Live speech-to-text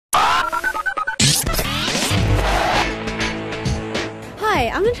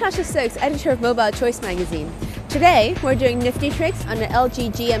I'm Natasha Stokes, editor of Mobile Choice magazine. Today, we're doing nifty tricks on the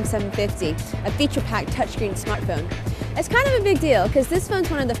LG GM750, a feature-packed touchscreen smartphone. It's kind of a big deal because this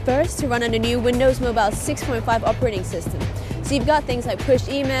phone's one of the first to run on the new Windows Mobile 6.5 operating system. So you've got things like push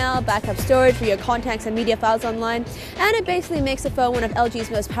email, backup storage for your contacts and media files online, and it basically makes the phone one of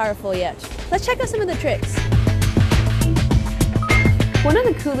LG's most powerful yet. Let's check out some of the tricks. One of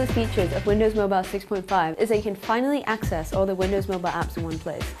the coolest features of Windows Mobile 6.5 is that you can finally access all the Windows Mobile apps in one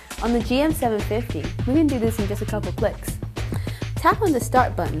place. On the GM750, we can do this in just a couple clicks. Tap on the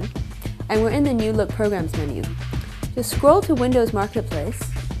Start button, and we're in the New Look Programs menu. Just scroll to Windows Marketplace,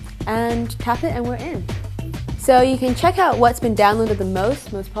 and tap it and we're in. So you can check out what's been downloaded the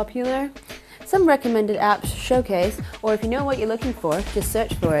most popular, some recommended apps showcase, or if you know what you're looking for, just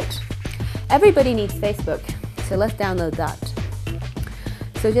search for it. Everybody needs Facebook, so let's download that.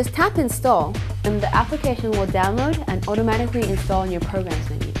 So just tap Install, and the application will download and automatically install in your Programs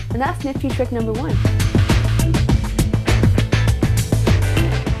menu. And that's nifty trick number 1.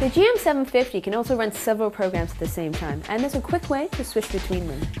 The GM750 can also run several programs at the same time, and there's a quick way to switch between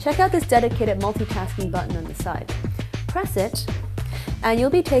them. Check out this dedicated multitasking button on the side. Press it, and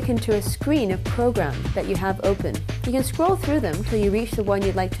you'll be taken to a screen of programs that you have open. You can scroll through them till you reach the one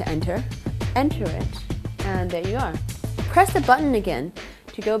you'd like to enter it, and there you are. Press the button again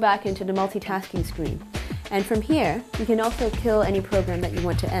to go back into the multitasking screen. And from here, you can also kill any program that you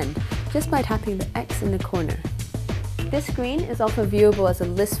want to end, just by tapping the X in the corner. This screen is also viewable as a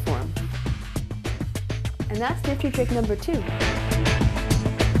list form. And that's nifty trick number 2.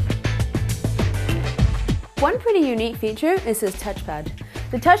 One pretty unique feature is this touchpad.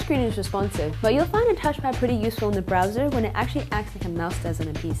 The touchscreen is responsive, but you'll find a touchpad pretty useful in the browser when it actually acts like a mouse does on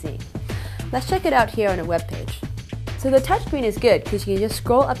a PC. Let's check it out here on a web page. So the touchscreen is good because you can just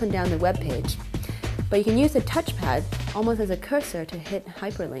scroll up and down the web page, but you can use the touchpad almost as a cursor to hit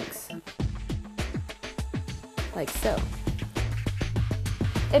hyperlinks, like so.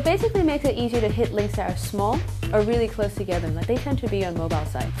 It basically makes it easier to hit links that are small or really close together, like they tend to be on mobile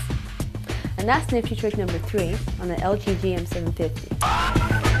sites. And that's nifty trick number 3 on the LG GM750.